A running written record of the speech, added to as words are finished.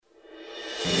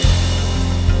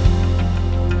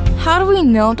How do we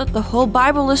know that the whole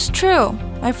Bible is true?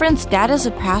 My friend's dad is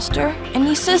a pastor, and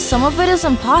he says some of it is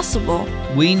impossible.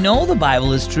 We know the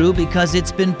Bible is true because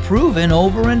it's been proven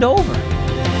over and over.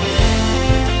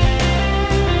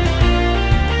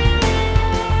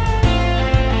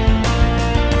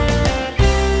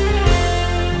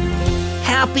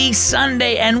 Happy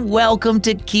Sunday and welcome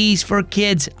to Keys for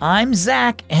Kids. I'm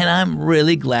Zach and I'm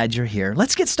really glad you're here.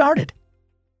 Let's get started.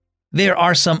 There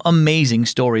are some amazing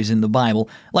stories in the Bible,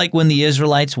 like when the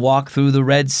Israelites walked through the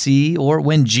Red Sea or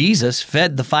when Jesus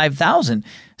fed the 5,000.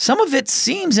 Some of it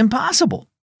seems impossible.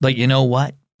 But you know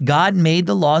what? God made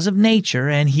the laws of nature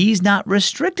and He's not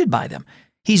restricted by them.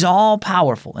 He's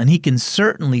all-powerful and He can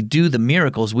certainly do the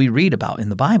miracles we read about in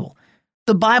the Bible.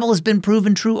 The Bible has been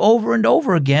proven true over and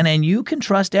over again, and you can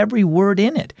trust every word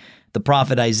in it. The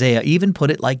prophet Isaiah even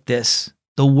put it like this: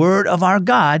 "The word of our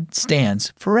God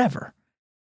stands forever."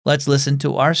 Let's listen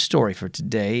to our story for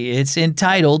today. It's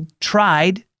entitled,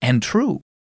 Tried and True.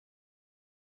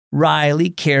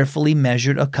 Riley carefully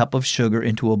measured a cup of sugar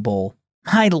into a bowl.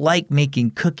 "I like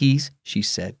making cookies," she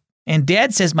said, "and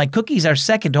Dad says my cookies are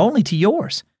second only to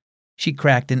yours." She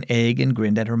cracked an egg and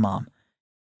grinned at her mom.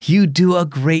 "You do a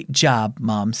great job,"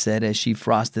 Mom said as she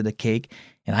frosted a cake,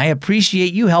 "and I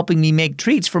appreciate you helping me make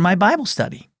treats for my Bible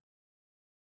study."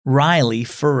 Riley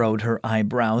furrowed her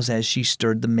eyebrows as she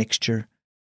stirred the mixture.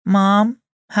 "Mom,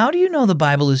 how do you know the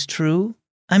Bible is true?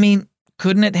 I mean,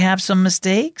 couldn't it have some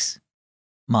mistakes?"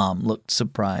 Mom looked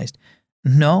surprised.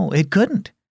 "No, it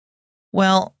couldn't."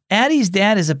 "Well, Addie's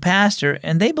dad is a pastor,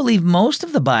 and they believe most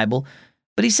of the Bible,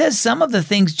 but he says some of the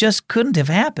things just couldn't have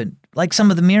happened, like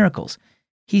some of the miracles.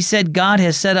 He said God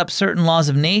has set up certain laws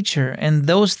of nature, and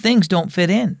those things don't fit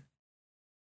in."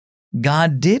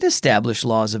 "God did establish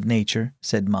laws of nature,"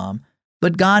 said Mom,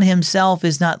 "but God Himself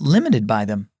is not limited by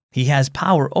them. He has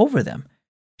power over them."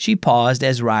 She paused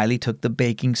as Riley took the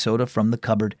baking soda from the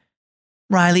cupboard.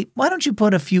 "Riley, why don't you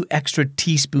put a few extra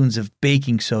teaspoons of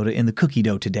baking soda in the cookie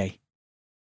dough today?"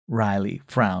 Riley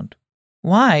frowned.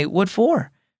 "Why? What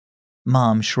for?"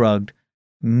 Mom shrugged.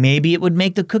 "Maybe it would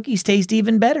make the cookies taste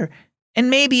even better. And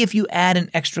maybe if you add an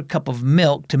extra cup of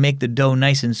milk to make the dough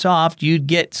nice and soft, you'd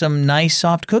get some nice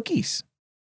soft cookies."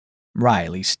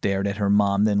 Riley stared at her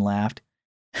mom, then laughed.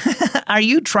 "Are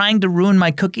you trying to ruin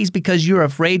my cookies because you're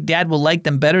afraid Dad will like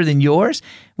them better than yours?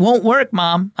 Won't work,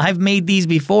 Mom. I've made these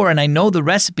before and I know the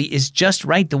recipe is just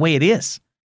right the way it is."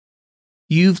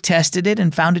 "You've tested it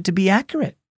and found it to be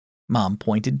accurate." Mom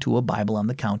pointed to a Bible on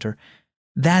the counter.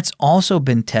 "That's also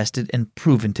been tested and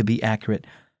proven to be accurate.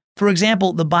 For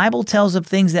example, the Bible tells of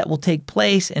things that will take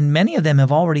place, and many of them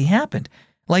have already happened,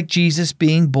 like Jesus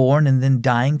being born and then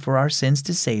dying for our sins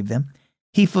to save them.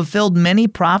 He fulfilled many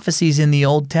prophecies in the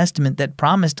Old Testament that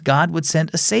promised God would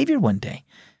send a Savior one day.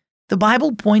 The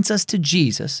Bible points us to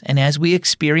Jesus, and as we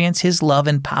experience His love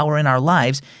and power in our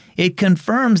lives, it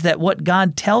confirms that what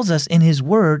God tells us in His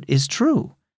Word is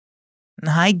true."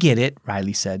 "I get it,"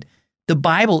 Riley said. "The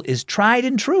Bible is tried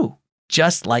and true,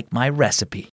 just like my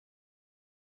recipe."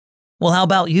 Well, how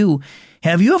about you?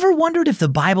 Have you ever wondered if the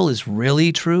Bible is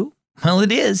really true? Well,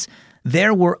 it is.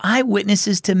 There were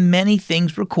eyewitnesses to many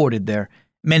things recorded there.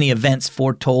 Many events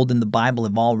foretold in the Bible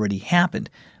have already happened.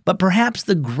 But perhaps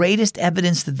the greatest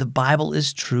evidence that the Bible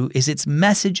is true is its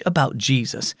message about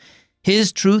Jesus.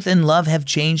 His truth and love have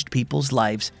changed people's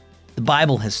lives. The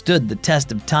Bible has stood the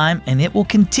test of time, and it will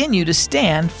continue to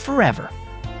stand forever.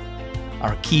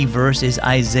 Our key verse is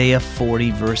Isaiah 40,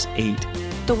 verse 8.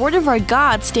 The word of our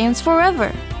God stands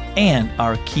forever. And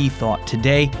our key thought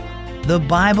today, the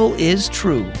Bible is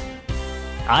true.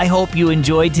 I hope you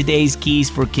enjoyed today's Keys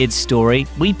for Kids story.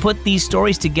 We put these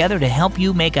stories together to help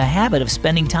you make a habit of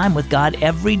spending time with God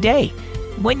every day.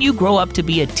 When you grow up to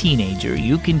be a teenager,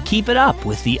 you can keep it up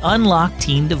with the Unlocked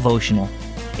Teen Devotional.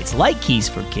 It's like Keys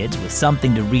for Kids with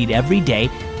something to read every day,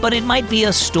 but it might be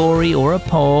a story or a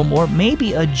poem or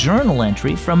maybe a journal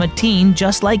entry from a teen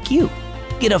just like you.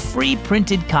 Get a free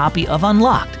printed copy of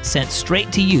Unlocked sent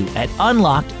straight to you at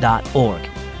unlocked.org.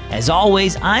 As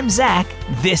always, I'm Zach.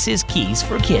 This is Keys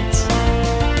for Kids.